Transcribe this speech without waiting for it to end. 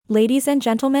Ladies and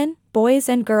gentlemen, boys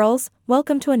and girls,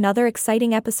 welcome to another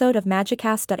exciting episode of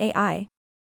Magicast.ai.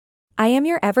 I am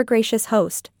your ever-gracious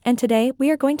host, and today we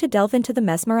are going to delve into the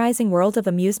mesmerizing world of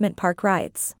amusement park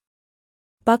rides.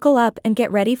 Buckle up and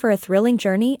get ready for a thrilling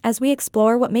journey as we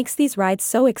explore what makes these rides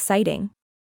so exciting.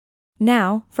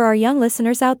 Now, for our young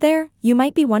listeners out there, you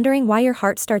might be wondering why your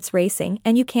heart starts racing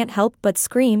and you can't help but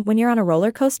scream when you're on a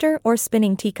roller coaster or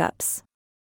spinning teacups.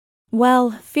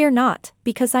 Well, fear not,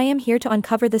 because I am here to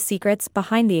uncover the secrets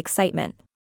behind the excitement.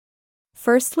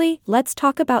 Firstly, let's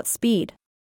talk about speed.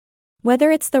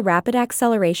 Whether it's the rapid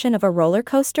acceleration of a roller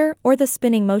coaster or the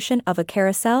spinning motion of a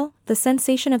carousel, the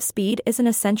sensation of speed is an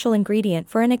essential ingredient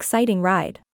for an exciting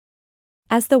ride.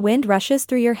 As the wind rushes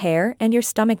through your hair and your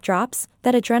stomach drops,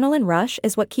 that adrenaline rush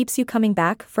is what keeps you coming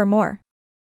back for more.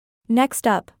 Next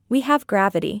up, we have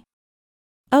gravity.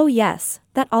 Oh yes,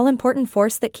 that all-important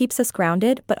force that keeps us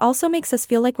grounded but also makes us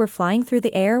feel like we're flying through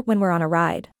the air when we're on a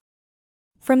ride.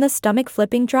 From the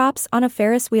stomach-flipping drops on a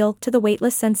Ferris wheel to the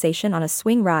weightless sensation on a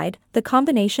swing ride, the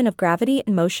combination of gravity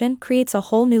and motion creates a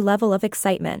whole new level of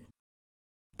excitement.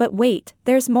 But wait,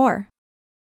 there's more.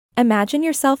 Imagine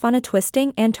yourself on a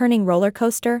twisting and turning roller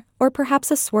coaster, or perhaps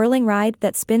a swirling ride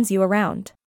that spins you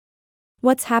around.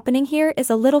 What's happening here is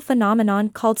a little phenomenon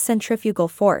called centrifugal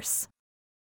force.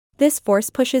 This force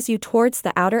pushes you towards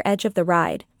the outer edge of the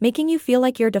ride, making you feel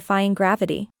like you're defying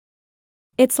gravity.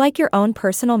 It's like your own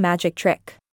personal magic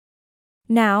trick.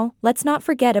 Now, let's not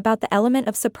forget about the element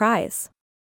of surprise.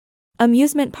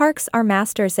 Amusement parks are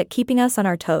masters at keeping us on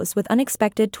our toes with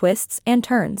unexpected twists and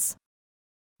turns.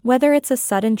 Whether it's a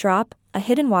sudden drop, a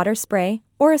hidden water spray,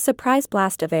 or a surprise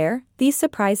blast of air, these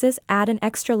surprises add an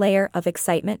extra layer of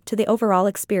excitement to the overall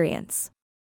experience.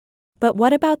 But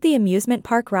what about the amusement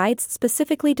park rides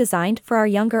specifically designed for our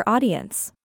younger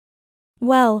audience?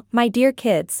 Well, my dear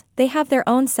kids, they have their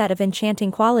own set of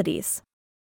enchanting qualities.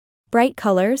 Bright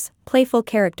colors, playful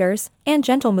characters, and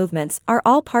gentle movements are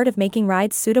all part of making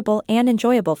rides suitable and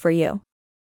enjoyable for you.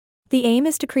 The aim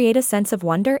is to create a sense of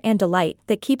wonder and delight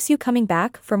that keeps you coming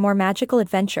back for more magical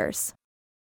adventures.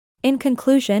 In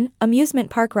conclusion,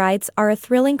 amusement park rides are a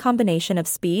thrilling combination of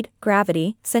speed,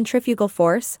 gravity, centrifugal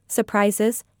force,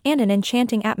 surprises, and an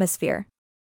enchanting atmosphere.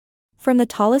 From the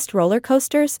tallest roller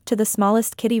coasters to the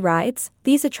smallest kiddie rides,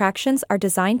 these attractions are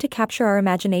designed to capture our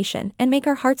imagination and make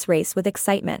our hearts race with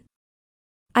excitement.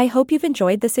 I hope you've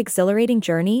enjoyed this exhilarating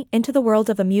journey into the world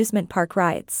of amusement park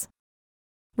rides.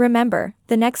 Remember,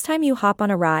 the next time you hop on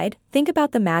a ride, think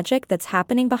about the magic that's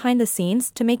happening behind the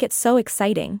scenes to make it so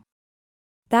exciting.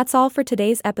 That's all for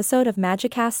today's episode of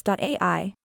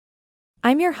Magicast.ai.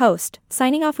 I'm your host,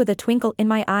 signing off with a twinkle in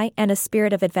my eye and a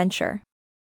spirit of adventure.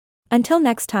 Until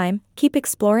next time, keep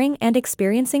exploring and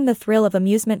experiencing the thrill of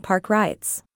amusement park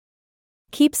rides.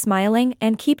 Keep smiling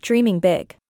and keep dreaming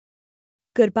big.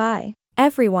 Goodbye,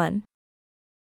 everyone.